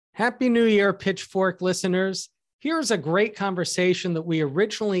Happy New Year, Pitchfork listeners. Here's a great conversation that we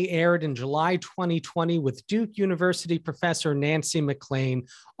originally aired in July 2020 with Duke University professor Nancy MacLean,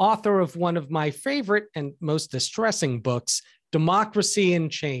 author of one of my favorite and most distressing books, Democracy in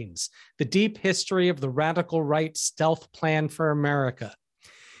Chains: The Deep History of the Radical Right Stealth Plan for America.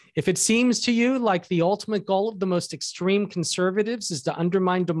 If it seems to you like the ultimate goal of the most extreme conservatives is to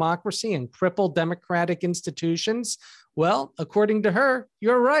undermine democracy and cripple democratic institutions, well, according to her,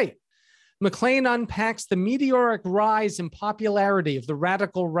 you're right. MacLean unpacks the meteoric rise in popularity of the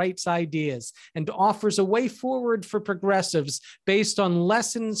radical right's ideas and offers a way forward for progressives based on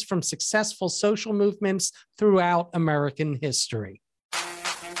lessons from successful social movements throughout American history.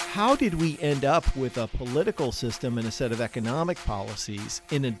 How did we end up with a political system and a set of economic policies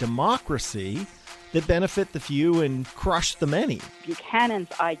in a democracy that benefit the few and crush the many? Buchanan's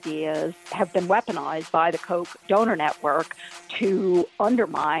ideas have been weaponized by the Koch donor network to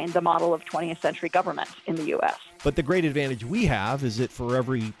undermine the model of 20th century government in the U.S. But the great advantage we have is that for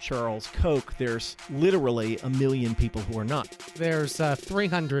every Charles Koch, there's literally 1 million people who are not. There's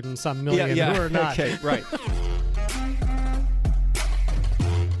 300 and some million who are not. Okay, right.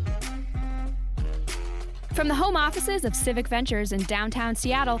 From the home offices of Civic Ventures in downtown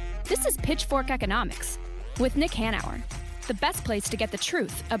Seattle, this is Pitchfork Economics with Nick Hanauer, the best place to get the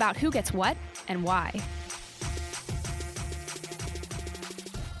truth about who gets what and why.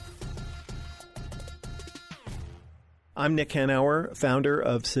 I'm Nick Hanauer, founder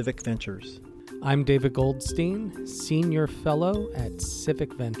of Civic Ventures. I'm David Goldstein, Senior Fellow at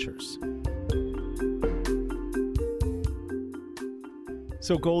Civic Ventures.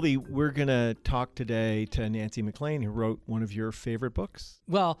 So, Goldie, we're going to talk today to Nancy MacLean, who wrote one of your favorite books.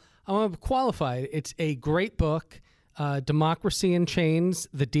 Well, I want to qualify it. It's a great book, Democracy in Chains: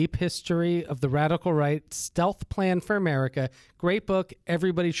 The Deep History of the Radical Right Stealth Plan for America. Great book.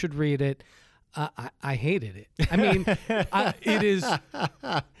 Everybody should read it. I hated it. I mean,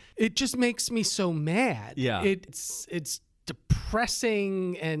 it just makes me so mad. Yeah. It's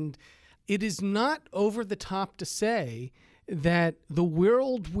depressing, and it is not over the top to say that the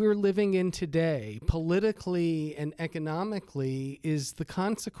world we're living in today, politically and economically, is the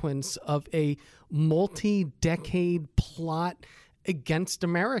consequence of a multi-decade plot against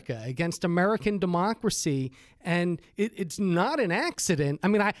America, against American democracy. And it's not an accident. I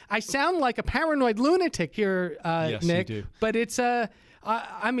mean, I sound like a paranoid lunatic here, yes, Nick, you do. but it's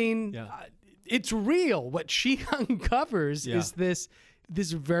it's real. What she uncovers is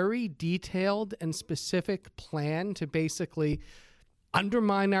this very detailed and specific plan to basically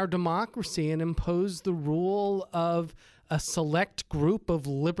undermine our democracy and impose the rule of a select group of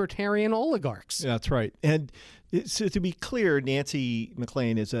libertarian oligarchs. That's right. And so to be clear, Nancy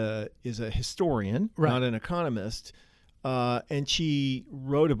MacLean is a historian, not an economist. And she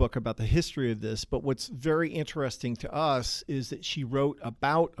wrote a book about the history of this. But what's very interesting to us is that she wrote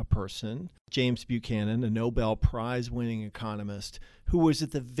about a person, James Buchanan, a Nobel Prize-winning economist, who was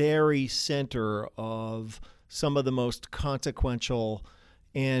at the very center of some of the most consequential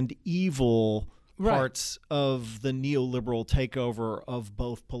and evil parts of the neoliberal takeover of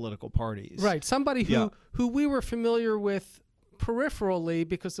both political parties. Right. Somebody who we were familiar with peripherally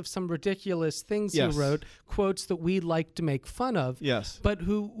because of some ridiculous things he wrote, quotes that we like to make fun of. Yes. But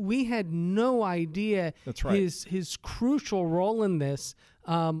who we had no idea his crucial role in this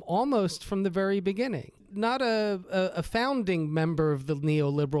almost from the very beginning. Not a founding member of the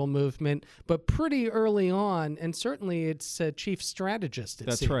neoliberal movement, but pretty early on, and certainly its chief strategist,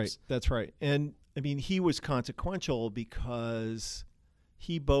 it seems. That's right. And, I mean, he was consequential because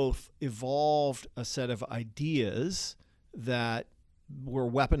he both evolved a set of ideas that were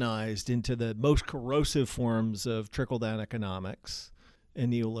weaponized into the most corrosive forms of trickle-down economics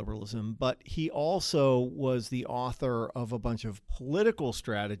and neoliberalism, but he also was the author of a bunch of political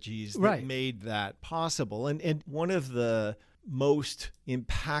strategies that made that possible. And one of the most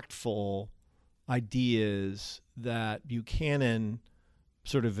impactful ideas that Buchanan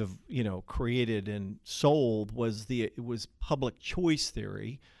sort of, created and sold was public choice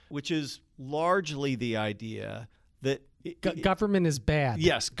theory, which is largely the idea that government is bad.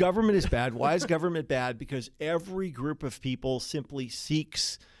 Yes, government is bad. Why is government bad? Because every group of people simply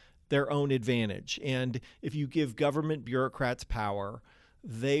seeks their own advantage. And if you give government bureaucrats power,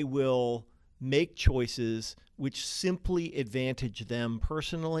 they will make choices which simply advantage them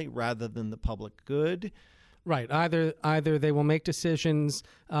personally rather than the public good. Right. Either they will make decisions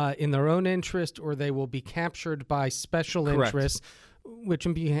in their own interest, or they will be captured by special interests, which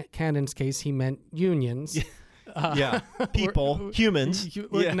in Buchanan's case, he meant unions. People, humans,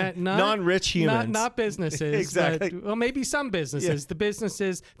 non-rich humans. Not businesses. Exactly. But, well, maybe some businesses, the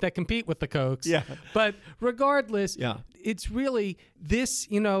businesses that compete with the Kochs. Yeah. But regardless, it's really this,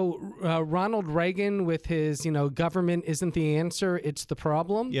 Ronald Reagan with his, government isn't the answer, it's the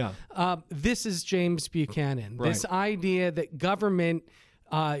problem. Yeah. This is James Buchanan. Right. This idea that government,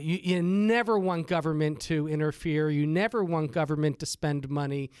 you never want government to interfere. You never want government to spend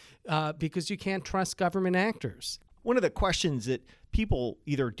money because you can't trust government actors. One of the questions that people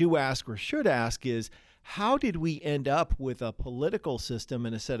either do ask or should ask is, how did we end up with a political system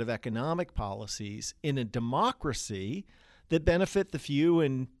and a set of economic policies in a democracy that benefit the few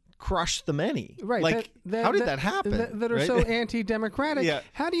and crush the many? Right. Like, how did that happen? That are so anti-democratic. Yeah.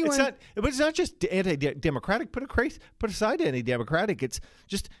 How do you... But it's not just anti-democratic. Put aside anti-democratic. It's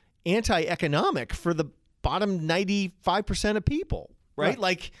just anti-economic for the bottom 95% of people, right?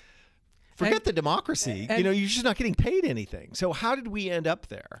 Like, forget the democracy. You're just not getting paid anything. So how did we end up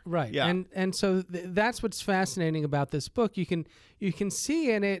there? Right. Yeah. And so that's what's fascinating about this book. You can see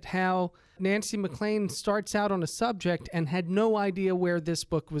in it how Nancy MacLean starts out on a subject and had no idea where this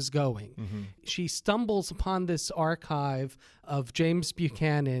book was going. Mm-hmm. She stumbles upon this archive of James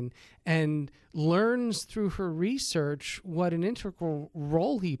Buchanan and learns through her research what an integral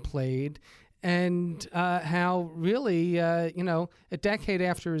role he played, and how really, a decade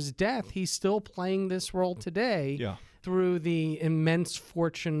after his death, he's still playing this role today through the immense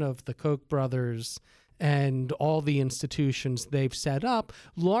fortune of the Koch brothers and all the institutions they've set up,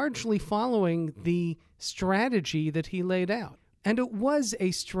 largely following the strategy that he laid out. And it was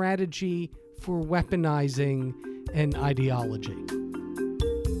a strategy for weaponizing an ideology.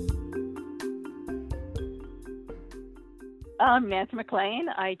 I'm Nancy MacLean.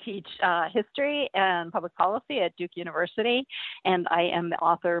 I teach history and public policy at Duke University, and I am the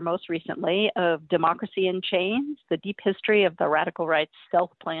author most recently of Democracy in Chains, The Deep History of the Radical Right's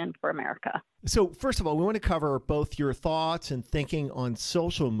Stealth Plan for America. So first of all, we want to cover both your thoughts and thinking on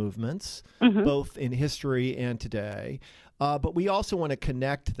social movements, both in history and today. But we also want to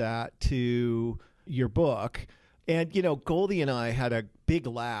connect that to your book. And, Goldie and I had a big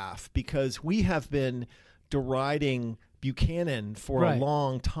laugh because we have been deriding Buchanan for a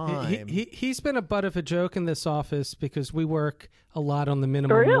long time. He's been a butt of a joke in this office because we work a lot on the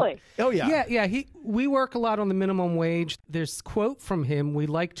minimum. Really? Oh, yeah. Yeah. We work a lot on the minimum wage. There's a quote from him we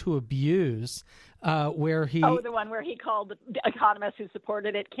like to abuse where he... Oh, the one where he called the economists who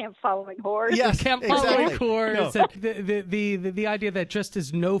supported it camp following whores? Yes, camp following whores. No. The idea that just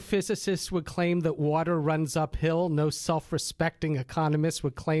as no physicist would claim that water runs uphill, no self-respecting economist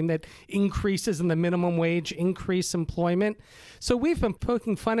would claim that increases in the minimum wage increase employment. So we've been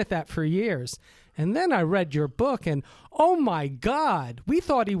poking fun at that for years. And then I read your book, and oh my God, we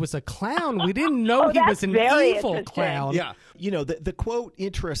thought he was a clown. We didn't know he was an evil clown. Yeah. The quote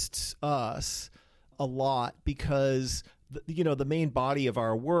interests us a lot because, the main body of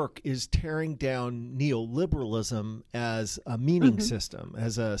our work is tearing down neoliberalism as a meaning system,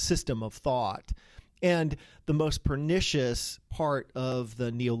 as a system of thought. And the most pernicious part of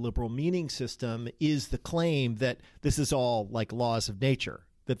the neoliberal meaning system is the claim that this is all like laws of nature.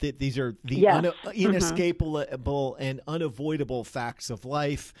 That these are the inescapable and unavoidable facts of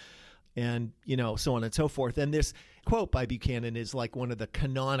life, and so on and so forth. And this quote by Buchanan is like one of the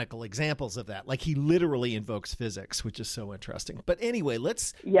canonical examples of that. Like, he literally invokes physics, which is so interesting. But anyway,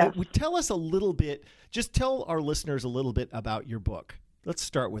 tell us a little bit. Just tell our listeners a little bit about your book. Let's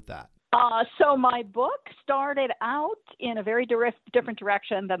start with that. So my book started out in a very different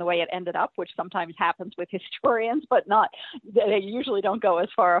direction than the way it ended up, which sometimes happens with historians, but they usually don't go as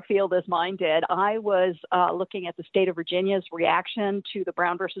far afield as mine did. I was looking at the state of Virginia's reaction to the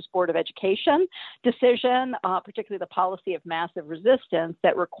Brown versus Board of Education decision, particularly the policy of massive resistance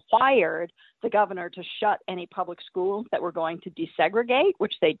that required the governor to shut any public schools that were going to desegregate,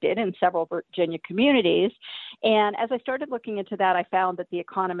 which they did in several Virginia communities. And as I started looking into that, I found that the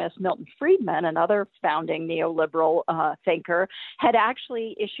economist Milton Friedman, another founding neoliberal thinker, had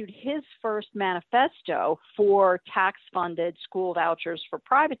actually issued his first manifesto for tax-funded school vouchers for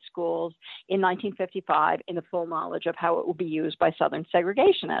private schools in 1955 in the full knowledge of how it would be used by Southern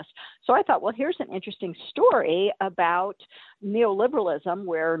segregationists. So I thought, well, here's an interesting story about neoliberalism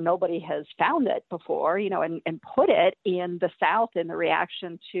where nobody has found it before, and put it in the South in the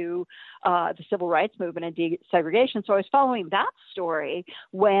reaction to the civil rights movement and desegregation. So I was following that story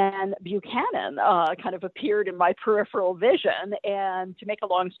when Buchanan kind of appeared in my peripheral vision. And to make a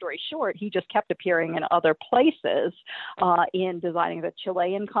long story short, he just kept appearing in other places in designing the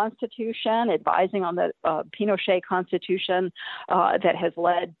Chilean Constitution, advising on the Pinochet Constitution that has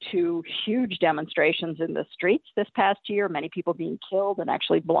led to huge demonstrations in the streets this past year, many people being killed and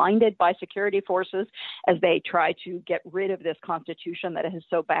actually blinded by security forces as they try to get rid of this constitution that has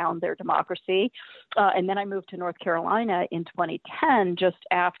so bound their democracy. And then I moved to North Carolina in 2010, just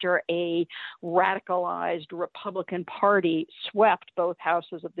after a radicalized Republican Party swept both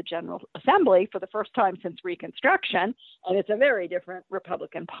houses of the General Assembly for the first time since Reconstruction. And it's a very different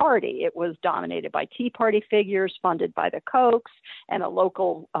Republican Party. It was dominated by Tea Party figures, funded by the Kochs, and a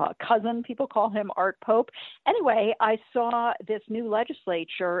local cousin, people call him Art Pope. Anyway, I saw this new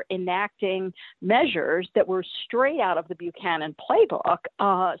legislature enacting measures that were straight out of the Buchanan playbook.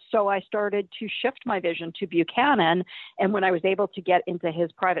 So I started to shift my vision to Buchanan. And when I was able to get into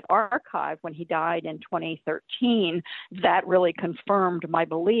his private archive when he died in 2013, that really confirmed my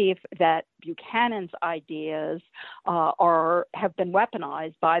belief that Buchanan's ideas have been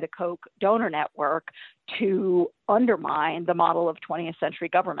weaponized by the Koch donor network to undermine the model of 20th century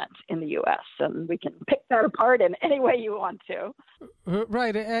government in the U.S. And we can pick that apart in any way you want to.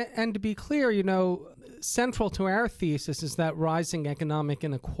 Right. And to be clear, central to our thesis is that rising economic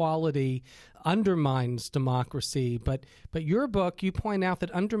inequality undermines democracy. But your book, you point out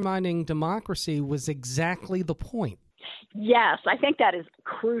that undermining democracy was exactly the point. Yes, I think that is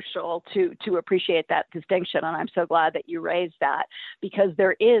crucial to appreciate that distinction, and I'm so glad that you raised that, because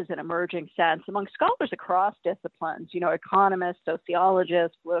there is an emerging sense among scholars across disciplines, economists,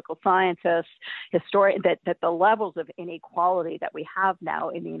 sociologists, political scientists, historians, that the levels of inequality that we have now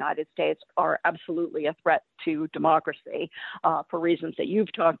in the United States are absolutely a threat to democracy for reasons that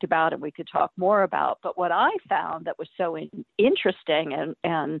you've talked about and we could talk more about. But what I found that was so interesting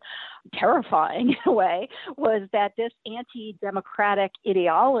and terrifying in a way was that this anti-democratic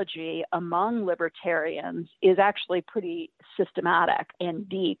ideology among libertarians is actually pretty systematic and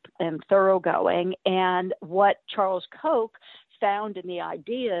deep and thoroughgoing. And what Charles Koch found in the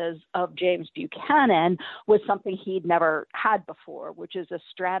ideas of James Buchanan was something he'd never had before, which is a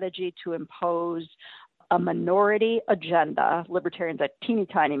strategy to impose a minority agenda. Libertarians, a teeny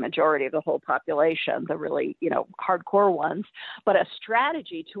tiny majority of the whole population, the really, hardcore ones, but a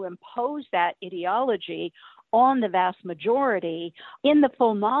strategy to impose that ideology on the vast majority in the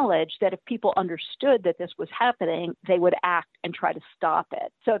full knowledge that if people understood that this was happening, they would act and try to stop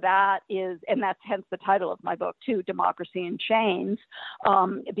it. So that's hence the title of my book too, Democracy in Chains,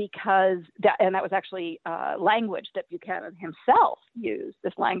 because that was actually language that Buchanan himself used,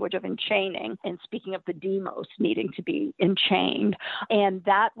 this language of enchaining and speaking of the demos needing to be enchained. And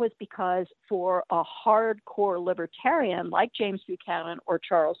that was because for a hardcore libertarian like James Buchanan or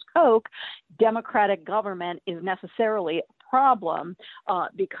Charles Koch, democratic government is necessarily a problem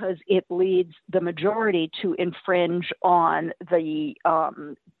because it leads the majority to infringe on the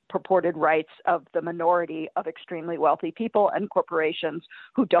purported rights of the minority of extremely wealthy people and corporations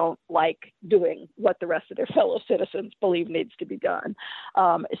who don't like doing what the rest of their fellow citizens believe needs to be done.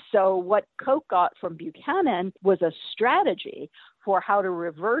 So what Koch got from Buchanan was a strategy for how to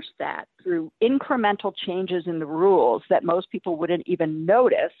reverse that through incremental changes in the rules that most people wouldn't even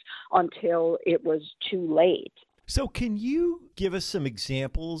notice until it was too late. So can you give us some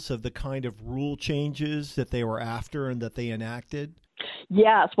examples of the kind of rule changes that they were after and that they enacted?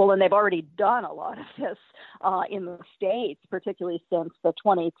 Yes, well, and they've already done a lot of this in the states, particularly since the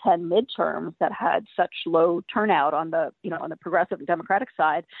 2010 midterms that had such low turnout on the progressive and Democratic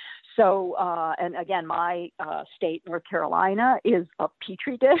side. So, and again, my state, North Carolina, is a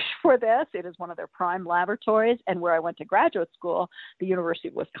petri dish for this. It is one of their prime laboratories. And where I went to graduate school, the University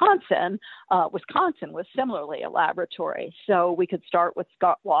of Wisconsin, Wisconsin was similarly a laboratory. So we could start with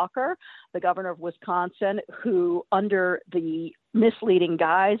Scott Walker, the governor of Wisconsin, who under the misleading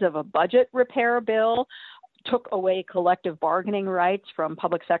guise of a budget repair bill took away collective bargaining rights from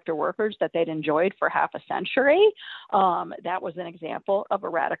public sector workers that they'd enjoyed for half a century. That was an example of a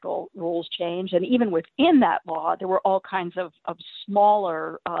radical rules change. And even within that law, there were all kinds of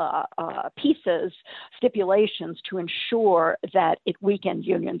smaller pieces, stipulations to ensure that it weakened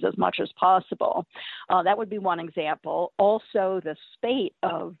unions as much as possible. That would be one example. Also, the spate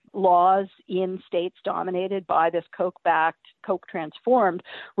of laws in states dominated by this Koch-backed, Koch-transformed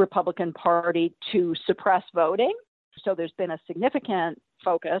Republican Party to suppress voting. So there's been a significant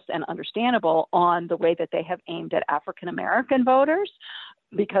focus, and understandable, on the way that they have aimed at African American voters,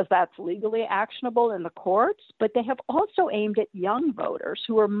 because that's legally actionable in the courts, but they have also aimed at young voters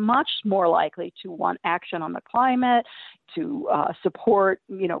who are much more likely to want action on the climate, to support,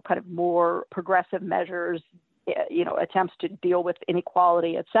 kind of more progressive measures, attempts to deal with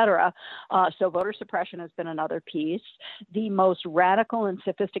inequality, et cetera. So voter suppression has been another piece. The most radical and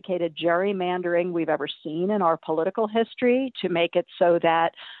sophisticated gerrymandering we've ever seen in our political history to make it so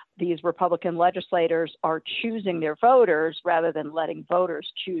that these Republican legislators are choosing their voters rather than letting voters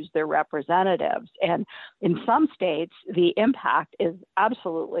choose their representatives. And in some states, the impact is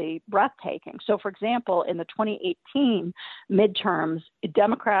absolutely breathtaking. So, for example, in the 2018 midterms,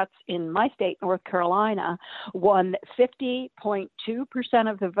 Democrats in my state, North Carolina, won 50.2%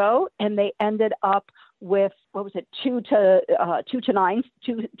 of the vote, and they ended up with, two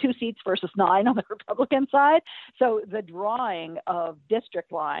seats versus 9 on the Republican side. So the drawing of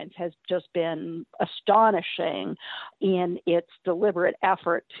district lines has just been astonishing in its deliberate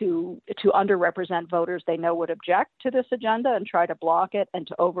effort to underrepresent voters they know would object to this agenda and try to block it, and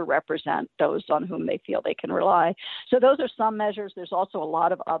to overrepresent those on whom they feel they can rely. So those are some measures. There's also a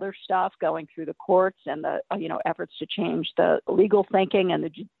lot of other stuff going through the courts and the efforts to change the legal thinking and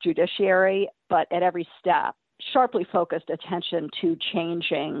the judiciary, but at every step, sharply focused attention to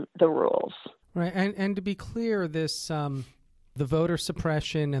changing the rules. Right. And to be clear, this the voter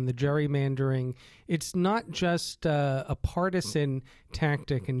suppression and the gerrymandering, it's not just a partisan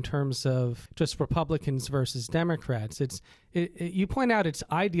tactic in terms of just Republicans versus Democrats. You point out it's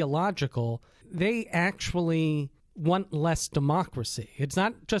ideological. They actually want less democracy. It's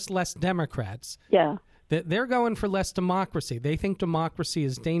not just less Democrats. Yeah. They're going for less democracy. They think democracy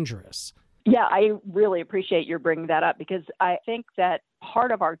is dangerous. Yeah, I really appreciate your bringing that up, because I think that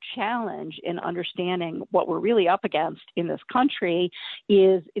part of our challenge in understanding what we're really up against in this country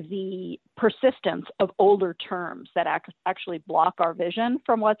is the persistence of older terms that actually block our vision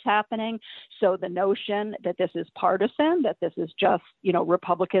from what's happening. So the notion that this is partisan, that this is just,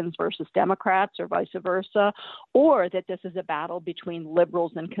 Republicans versus Democrats or vice versa, or that this is a battle between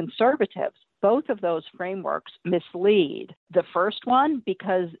liberals and conservatives. Both of those frameworks mislead. The first one,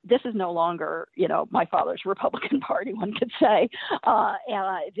 because this is no longer, my father's Republican Party, one could say.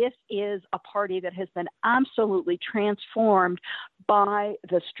 This is a party that has been absolutely transformed by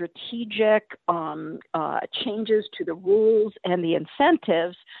the strategic changes to the rules and the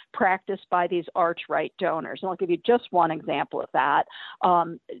incentives practiced by these arch-right donors. And I'll give you just one example of that.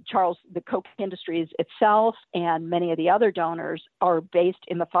 Charles, the Koch Industries itself and many of the other donors are based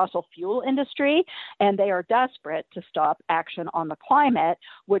in the fossil fuel industry, and they are desperate to stop action on the climate,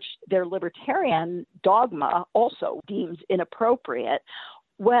 which their libertarian dogma also deems inappropriate.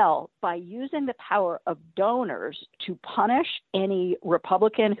 Well, by using the power of donors to punish any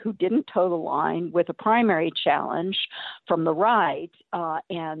Republican who didn't toe the line with a primary challenge from the right,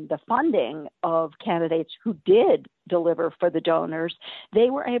 and the funding of candidates who did deliver for the donors, they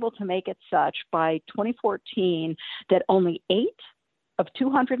were able to make it such by 2014 that only 8 of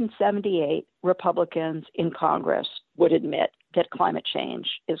 278 Republicans in Congress would admit that climate change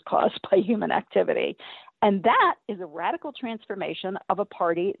is caused by human activity. And that is a radical transformation of a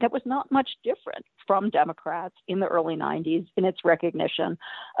party that was not much different from Democrats in the early 90s in its recognition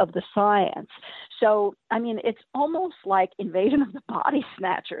of the science. So, it's almost like Invasion of the Body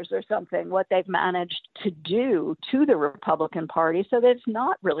Snatchers or something, what they've managed to do to the Republican Party, so that it's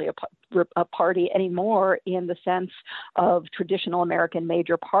not really a party anymore in the sense of traditional American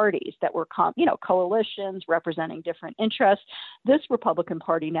major parties that were, coalitions representing different interests. This Republican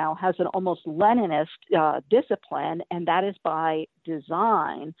Party now has an almost Leninist discipline, and that is by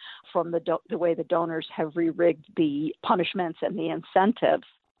design from the way the donors have re-rigged the punishments and the incentives.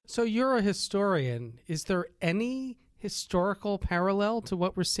 So you're a historian. Is there any historical parallel to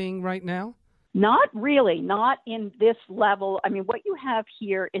what we're seeing right now? Not really, not in this level. What you have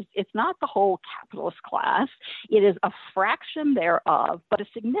here is it's not the whole capitalist class. It is a fraction thereof, but a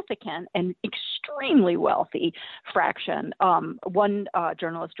significant and extremely wealthy fraction. One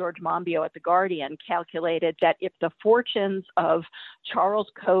journalist, George Monbiot at The Guardian, calculated that if the fortunes of Charles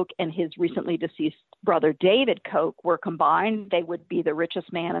Koch and his recently deceased brother David Koch were combined, they would be the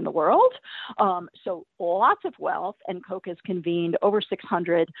richest man in the world. So lots of wealth, and Koch has convened over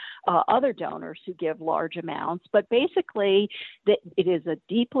 600 other donors who give large amounts. But basically, it is a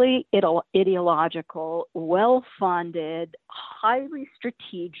deeply ideological, well-funded, highly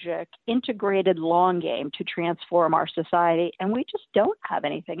strategic, integrated long game to transform our society. And we just don't have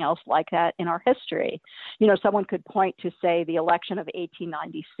anything else like that in our history. Someone could point to, say, the election of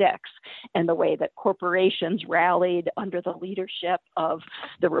 1896 and the way that corporate corporations rallied under the leadership of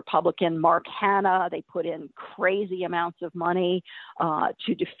the Republican Mark Hanna. They put in crazy amounts of money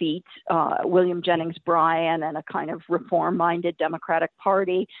to defeat William Jennings Bryan and a kind of reform-minded Democratic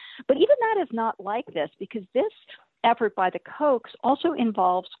Party. But even that is not like this, because this effort by the Kochs also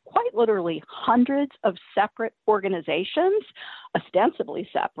involves quite literally hundreds of separate organizations, ostensibly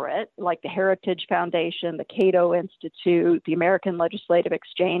separate, like the Heritage Foundation, the Cato Institute, the American Legislative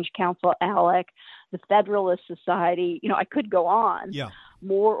Exchange Council, ALEC, the Federalist Society. You know, I could go on. Yeah.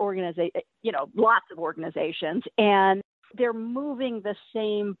 More lots of organizations. And they're moving the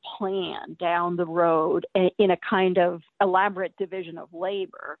same plan down the road in a kind of elaborate division of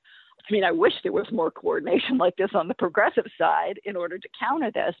labor. I mean, I wish there was more coordination like this on the progressive side in order to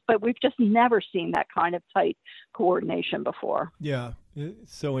counter this, but we've just never seen that kind of tight coordination before. Yeah,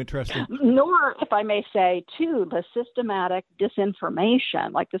 it's so interesting. Nor, if I may say, too, the systematic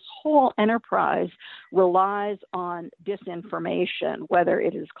disinformation, like this whole enterprise relies on disinformation, whether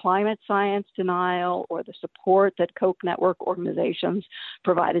it is climate science denial or the support that Koch network organizations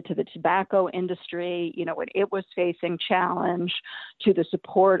provided to the tobacco industry, you know, when it was facing challenge, to the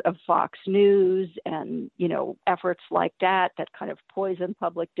support of Fox News and, you know, efforts like that kind of poison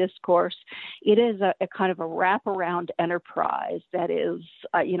public discourse. It is a kind of a wraparound enterprise that is,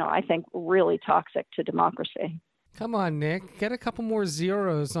 I think, really toxic to democracy. Come on, Nick, get a couple more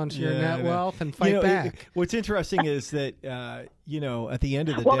zeros onto your net wealth and fight back. What's interesting is that, at the end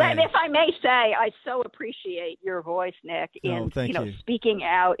of the day. Well, then, if I may say, I so appreciate your voice, Nick, in speaking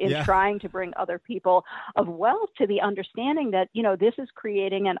out, in trying to bring other people of wealth to the understanding that, this is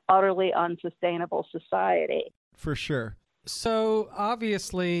creating an utterly unsustainable society. For sure. So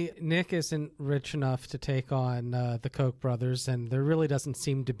obviously, Nick isn't rich enough to take on the Koch brothers, and there really doesn't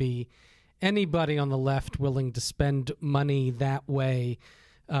seem to be anybody on the left willing to spend money that way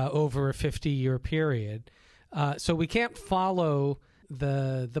over a 50-year period. So we can't follow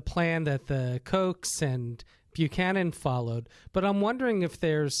the plan that the Kochs and Buchanan followed. But I'm wondering if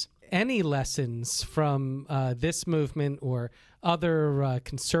there's any lessons from this movement or other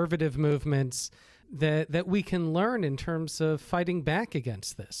conservative movements that we can learn in terms of fighting back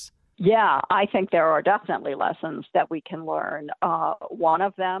against this. Yeah, I think there are definitely lessons that we can learn. One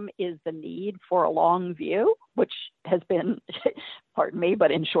of them is the need for a long view, which has been, pardon me,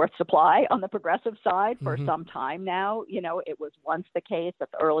 but in short supply on the progressive side for some time now. It was once the case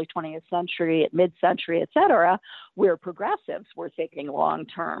at the early 20th century, at mid-century, et cetera, where progressives were thinking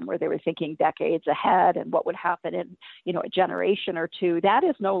long-term, where they were thinking decades ahead and what would happen in, a generation or two. That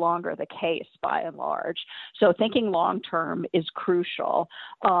is no longer the case by and large. So thinking long-term is crucial.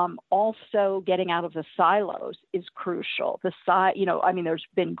 Also, getting out of the silos is crucial. There's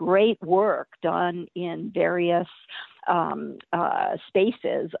been great work done in various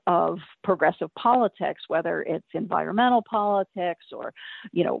spaces of progressive politics, whether it's environmental politics or,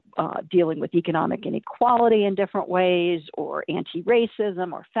 dealing with economic inequality in different ways, or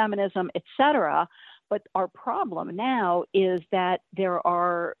anti-racism or feminism, et cetera. But our problem now is that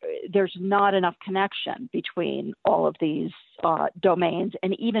there's not enough connection between all of these domains,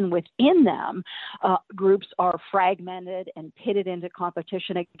 and even within them, groups are fragmented and pitted into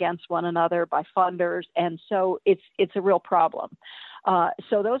competition against one another by funders, and so it's a real problem.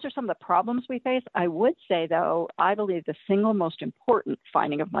 So those are some of the problems we face. I would say, though, I believe the single most important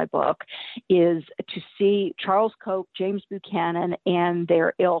finding of my book is to see Charles Koch, James Buchanan, and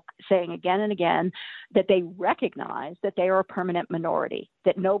their ilk saying again and again that they recognize that they are a permanent minority,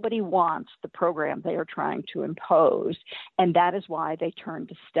 that nobody wants the program they are trying to impose, and that is why they turned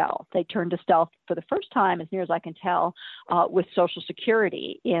to stealth. They turned to stealth for the first time, as near as I can tell, with Social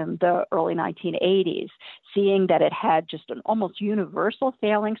Security in the early 1980s, seeing that it had just an almost universal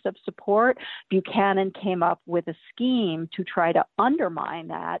phalanx of support. Buchanan came up with a scheme to try to undermine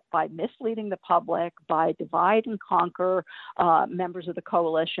that by misleading the public, by divide and conquer members of the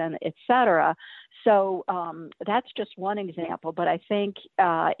coalition, et cetera. So that's just one example. But I think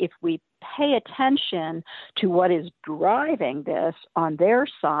if we pay attention to what is driving this on their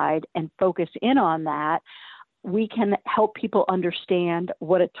side and focus in on that, we can help people understand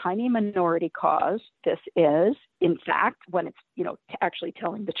what a tiny minority cause this is. In fact, when it's, actually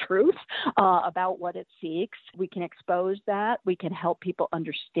telling the truth about what it seeks, we can expose that. We can help people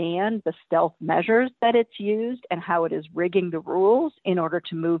understand the stealth measures that it's used and how it is rigging the rules in order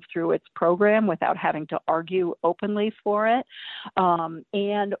to move through its program without having to argue openly for it.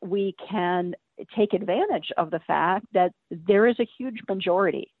 And we can take advantage of the fact that there is a huge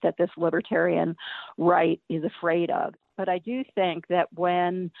majority that this libertarian right is afraid of. but I do think that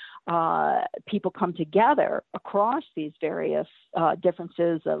when people come together across these various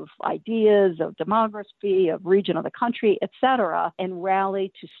differences of ideas, of demography, of region of the country, et cetera, and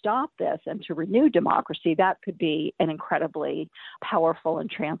rally to stop this and to renew democracy, that could be an incredibly powerful and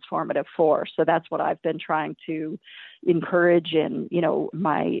transformative force. So that's what I've been trying to encourage in,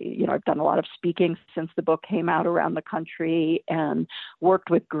 I've done a lot of speaking since the book came out around the country and worked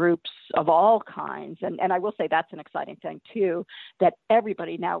with groups of all kinds. And I will say that's an exciting thing too, that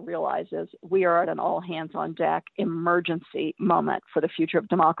everybody now realizes we are at an all hands on deck emergency moment for the future of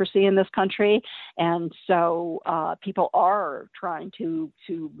democracy in this country. And so people are trying to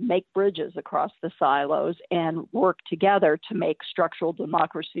make bridges across the silos and work together to make structural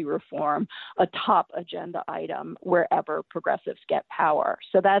democracy reform a top agenda item wherever progressives get power.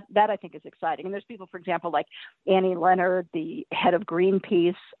 So that I think is exciting. And there's people, for example, like Annie Leonard, the head of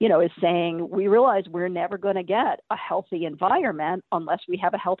Greenpeace, is saying we realize we're never going to get a healthy environment unless we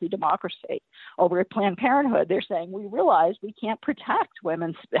have a healthy democracy. Over at Planned Parenthood, they're saying we realize we can't protect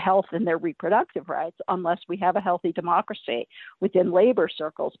women's health and their reproductive rights unless we have a healthy democracy. Within labor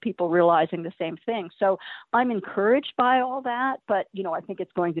circles, people realizing the same thing. So I'm encouraged by all that, but I think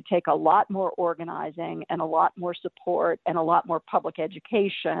it's going to take a lot more organizing and a lot more support and a lot more public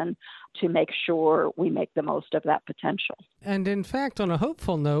education to make sure we make the most of that potential. And in fact, on a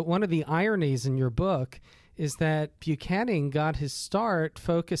hopeful note, one of the ironies in your book is that Buchanan got his start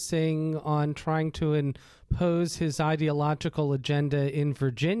focusing on trying to impose his ideological agenda in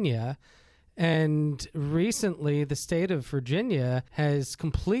Virginia. And recently, the state of Virginia has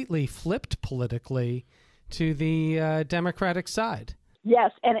completely flipped politically to the Democratic side.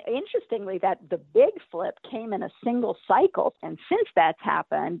 Yes, and interestingly, that the big flip came in a single cycle. And since that's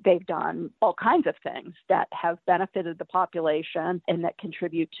happened, they've done all kinds of things that have benefited the population and that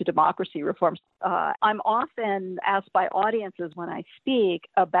contribute to democracy reforms. I'm often asked by audiences when I speak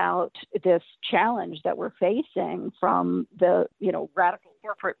about this challenge that we're facing from the, radical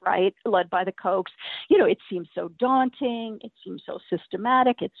corporate right led by the Kochs. It seems so daunting. It seems so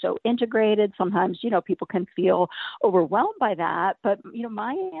systematic. It's so integrated. Sometimes, people can feel overwhelmed by that. But,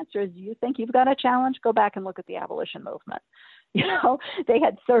 my answer is, you think you've got a challenge? Go back and look at the abolition movement. They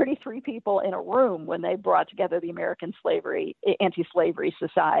had 33 people in a room when they brought together the American Anti-Slavery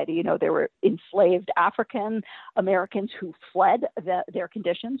Society. There were enslaved African Americans who fled their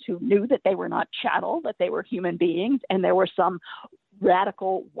conditions, who knew that they were not chattel, that they were human beings. And there were some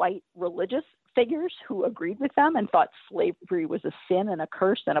radical white religious figures who agreed with them and thought slavery was a sin and a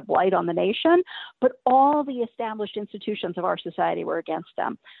curse and a blight on the nation. But all the established institutions of our society were against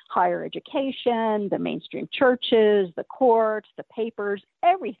them. Higher education, the mainstream churches, the courts, the papers,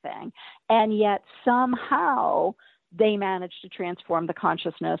 everything. And yet somehow they managed to transform the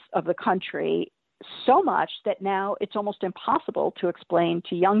consciousness of the country so much that now it's almost impossible to explain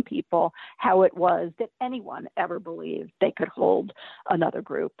to young people how it was that anyone ever believed they could hold another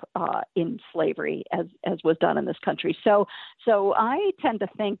group in slavery as was done in this country. So I tend to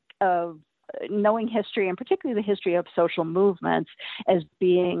think of knowing history, and particularly the history of social movements, as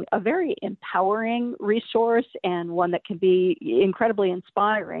being a very empowering resource and one that can be incredibly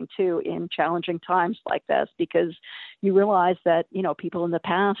inspiring too in challenging times like this, because you realize that, people in the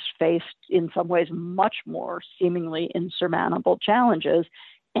past faced in some ways much more seemingly insurmountable challenges.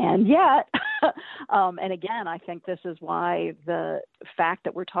 And yet, and again, I think this is why the fact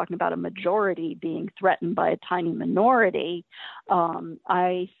that we're talking about a majority being threatened by a tiny minority,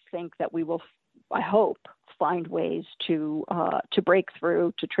 I think that we will, I hope, find ways to break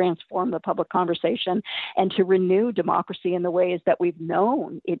through, to transform the public conversation, and to renew democracy in the ways that we've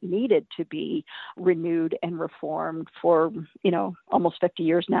known it needed to be renewed and reformed for, almost 50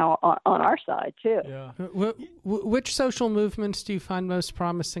 years now on our side, too. Yeah. Which social movements do you find most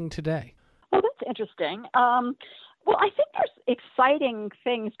promising today? Oh, that's interesting. Well, I think there's exciting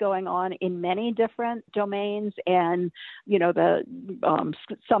things going on in many different domains, and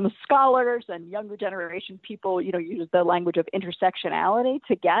some scholars and younger generation people, use the language of intersectionality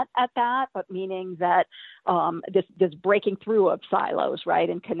to get at that, but meaning that this breaking through of silos, right,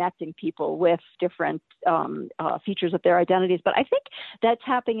 and connecting people with different features of their identities. But I think that's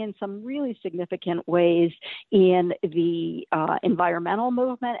happening in some really significant ways in the environmental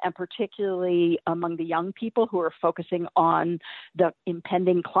movement, and particularly among the young people who are focusing on the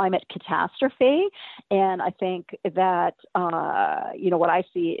impending climate catastrophe. And I think that, what I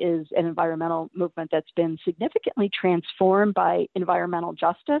see is an environmental movement that's been significantly transformed by environmental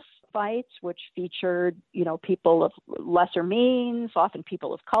justice fights, which featured, people of lesser means, often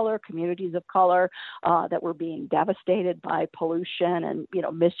people of color, communities of color, that were being devastated by pollution and,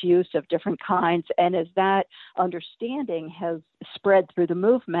 misuse of different kinds. And as that understanding has spread through the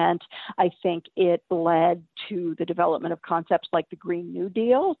movement, I think it led to the development of concepts like the Green New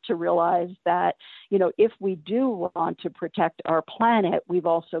Deal, to realize that, if we do want to protect our planet, we've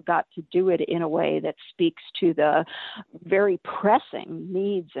also got to do it in a way that speaks to the very pressing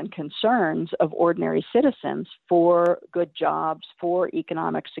needs and concerns of ordinary citizens for good jobs, for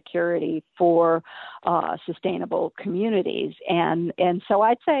economic security, for sustainable communities. And so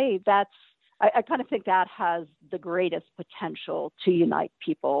I'd say I kind of think that has the greatest potential to unite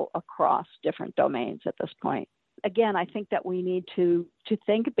people across different domains at this point. Again, I think that we need to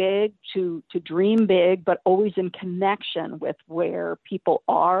think big, to dream big, but always in connection with where people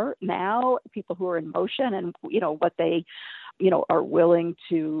are now, people who are in motion, and what they are willing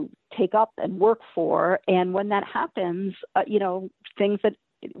to take up and work for. And when that happens, things that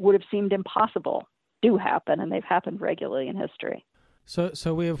would have seemed impossible do happen, and they've happened regularly in history.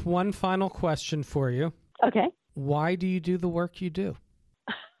 So we have one final question for you. Okay. Why do you do the work you do?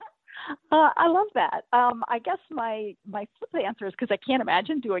 I love that. I guess my flip answer is because I can't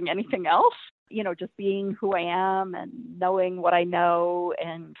imagine doing anything else. Just being who I am and knowing what I know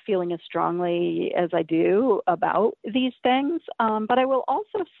and feeling as strongly as I do about these things. But I will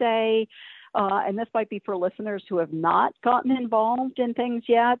also say, and this might be for listeners who have not gotten involved in things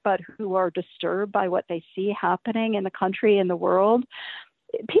yet, but who are disturbed by what they see happening in the country and the world.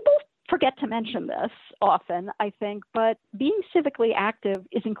 People forget to mention this often, I think, but being civically active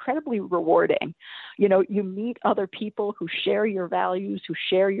is incredibly rewarding. You meet other people who share your values, who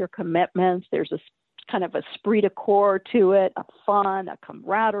share your commitments. There's a kind of esprit de corps to it, a fun, a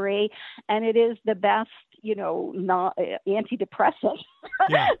camaraderie, and it is the best, not antidepressant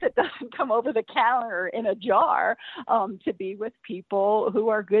that doesn't come over the counter in a jar, to be with people who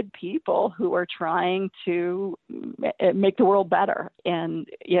are good people, who are trying to make the world better. And,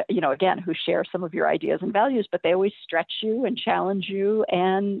 again, who share some of your ideas and values, but they always stretch you and challenge you.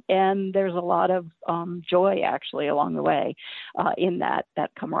 And there's a lot of joy actually along the way in that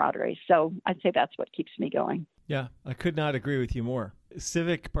camaraderie. So I'd say that's what keeps me going. Yeah, I could not agree with you more.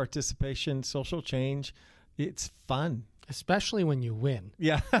 Civic participation, social change, it's fun. Especially when you win.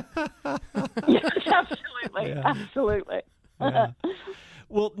 Yeah. Yes, absolutely. Yeah. Absolutely. Yeah.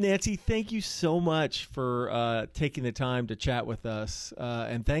 Well, Nancy, thank you so much for taking the time to chat with us.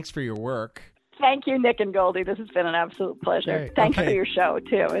 And thanks for your work. Thank you, Nick and Goldie. This has been an absolute pleasure. Great. Thanks for your show,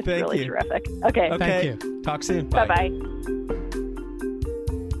 too. It's really terrific. Okay. Thank you. Talk soon. Bye. Bye-bye.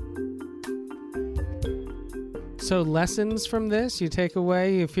 So lessons from this you take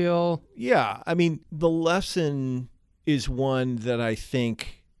away, you feel? Yeah. I mean, the lesson is one that I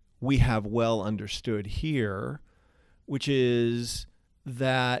think we have well understood here, which is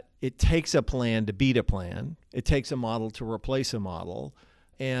that it takes a plan to beat a plan. It takes a model to replace a model.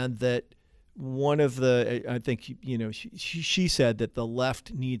 And that one of the, I think, she said that the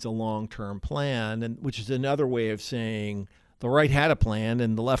left needs a long-term plan, and which is another way of saying the right had a plan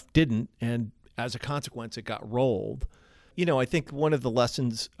and the left didn't. And as a consequence, it got rolled. I think one of the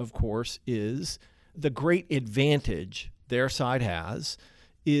lessons, of course, is the great advantage their side has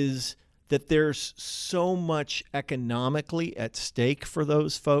is that there's so much economically at stake for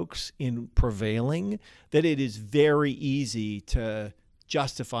those folks in prevailing that it is very easy to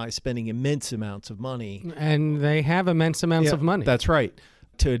justify spending immense amounts of money. And they have immense amounts of money. That's right,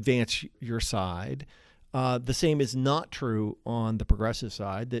 to advance your side. The same is not true on the progressive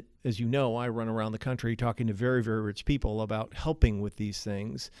side. That, as you know, I run around the country talking to very, very rich people about helping with these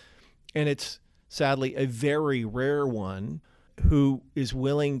things. And it's sadly a very rare one who is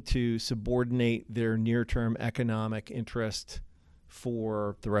willing to subordinate their near-term economic interest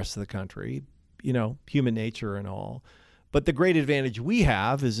for the rest of the country, human nature and all. But the great advantage we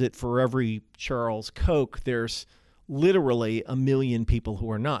have is that for every Charles Koch, there's literally 1 million people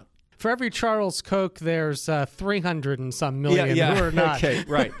who are not. For every Charles Koch, there's 300 and some million who are not. Okay,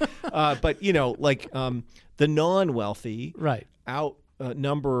 right. But, the non-wealthy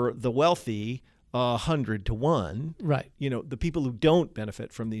outnumber the wealthy 100 to 1. Right. The people who don't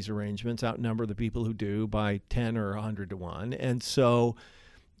benefit from these arrangements outnumber the people who do by 10 or 100 to 1. And so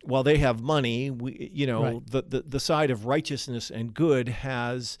while they have money, the side of righteousness and good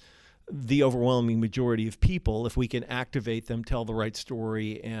has the overwhelming majority of people if we can activate them, tell the right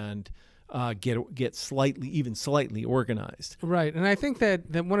story, and get slightly organized. Right. And I think that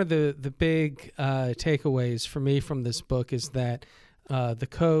one of the big takeaways for me from this book is that the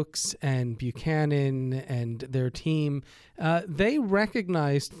Kochs and Buchanan and their team, they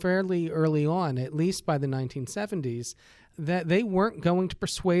recognized fairly early on, at least by the 1970s, that they weren't going to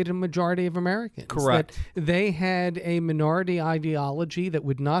persuade a majority of Americans. Correct. That they had a minority ideology that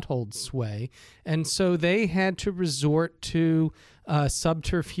would not hold sway, and so they had to resort to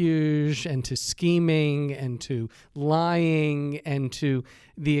subterfuge and to scheming and to lying and to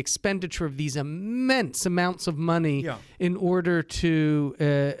the expenditure of these immense amounts of money in order to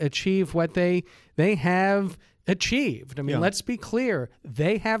achieve what they have achieved. I mean, let's be clear.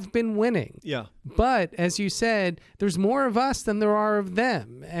 They have been winning. Yeah. But as you said, there's more of us than there are of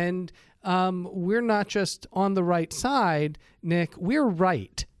them. And we're not just on the right side, Nick. We're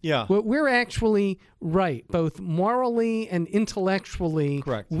right. Yeah. We're actually right, both morally and intellectually.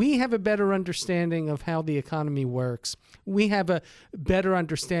 Correct. We have a better understanding of how the economy works. We have a better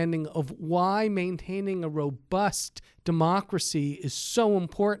understanding of why maintaining a robust democracy is so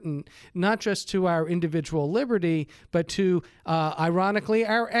important, not just to our individual liberty, but to, ironically,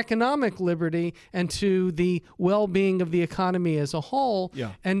 our economic liberty and to the well-being of the economy as a whole.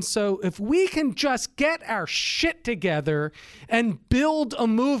 Yeah. And so if we can just get our shit together and build a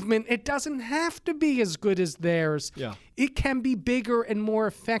movement, it doesn't have to be as good as theirs. Yeah. It can be bigger and more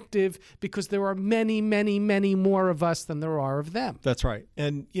effective because there are many, many, many more of us than there are of them. That's right.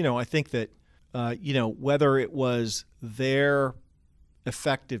 And, I think that, whether it was their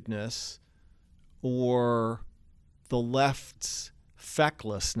effectiveness or the left's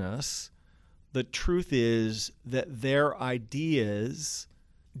fecklessness, the truth is that their ideas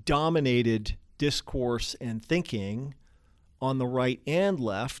dominated discourse and thinking on the right and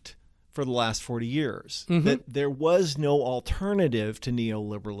left for the last 40 years. Mm-hmm. That there was no alternative to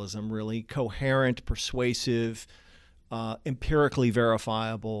neoliberalism, really, coherent, persuasive, empirically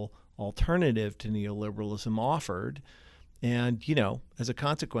verifiable alternative to neoliberalism offered. And, as a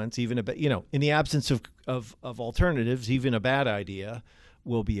consequence, even in the absence of alternatives, even a bad idea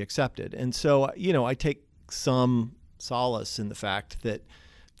will be accepted. And so, I take some solace in the fact that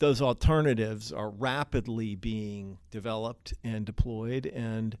those alternatives are rapidly being developed and deployed.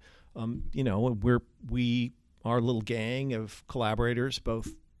 And, our little gang of collaborators, both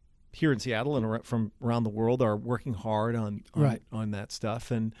here in Seattle and from around the world, are working hard on that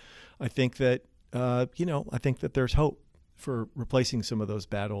stuff. And I think that, I think that there's hope for replacing some of those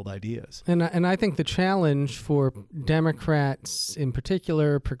bad old ideas. And I think the challenge for Democrats in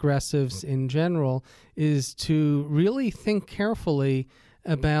particular, progressives in general, is to really think carefully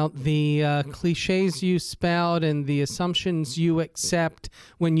about the cliches you spout and the assumptions you accept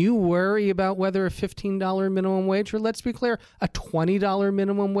when you worry about whether a $15 minimum wage, or let's be clear, a $20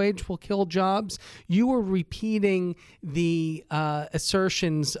 minimum wage will kill jobs. You are repeating the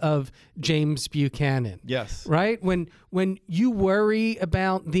assertions of James Buchanan. Yes. Right? When you worry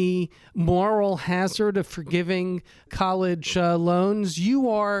about the moral hazard of forgiving college loans,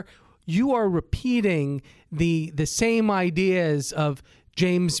 you are repeating the same ideas of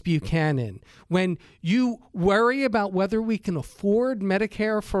James Buchanan. When you worry about whether we can afford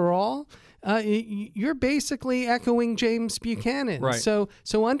Medicare for all, you're basically echoing James Buchanan. Right. So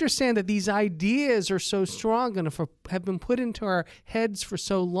understand that these ideas are so strong and have been put into our heads for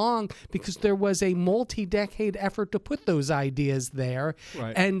so long because there was a multi-decade effort to put those ideas there.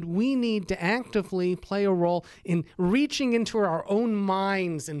 Right. And we need to actively play a role in reaching into our own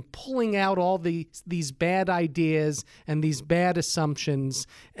minds and pulling out all these bad ideas and these bad assumptions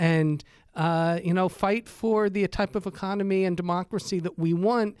and fight for the type of economy and democracy that we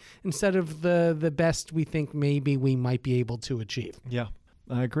want instead of the best we think maybe we might be able to achieve. Yeah,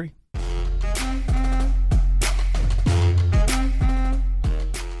 I agree.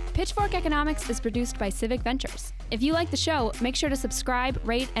 Pitchfork Economics is produced by Civic Ventures. If you like the show, make sure to subscribe,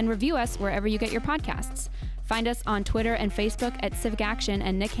 rate, and review us wherever you get your podcasts. Find us on Twitter and Facebook at Civic Action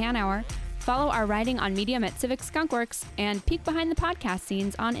and Nick Hanauer. Follow our writing on Medium at Civic Skunkworks, and peek behind the podcast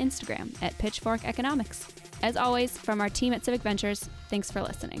scenes on Instagram at Pitchfork Economics. As always, from our team at Civic Ventures, thanks for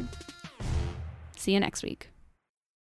listening. See you next week.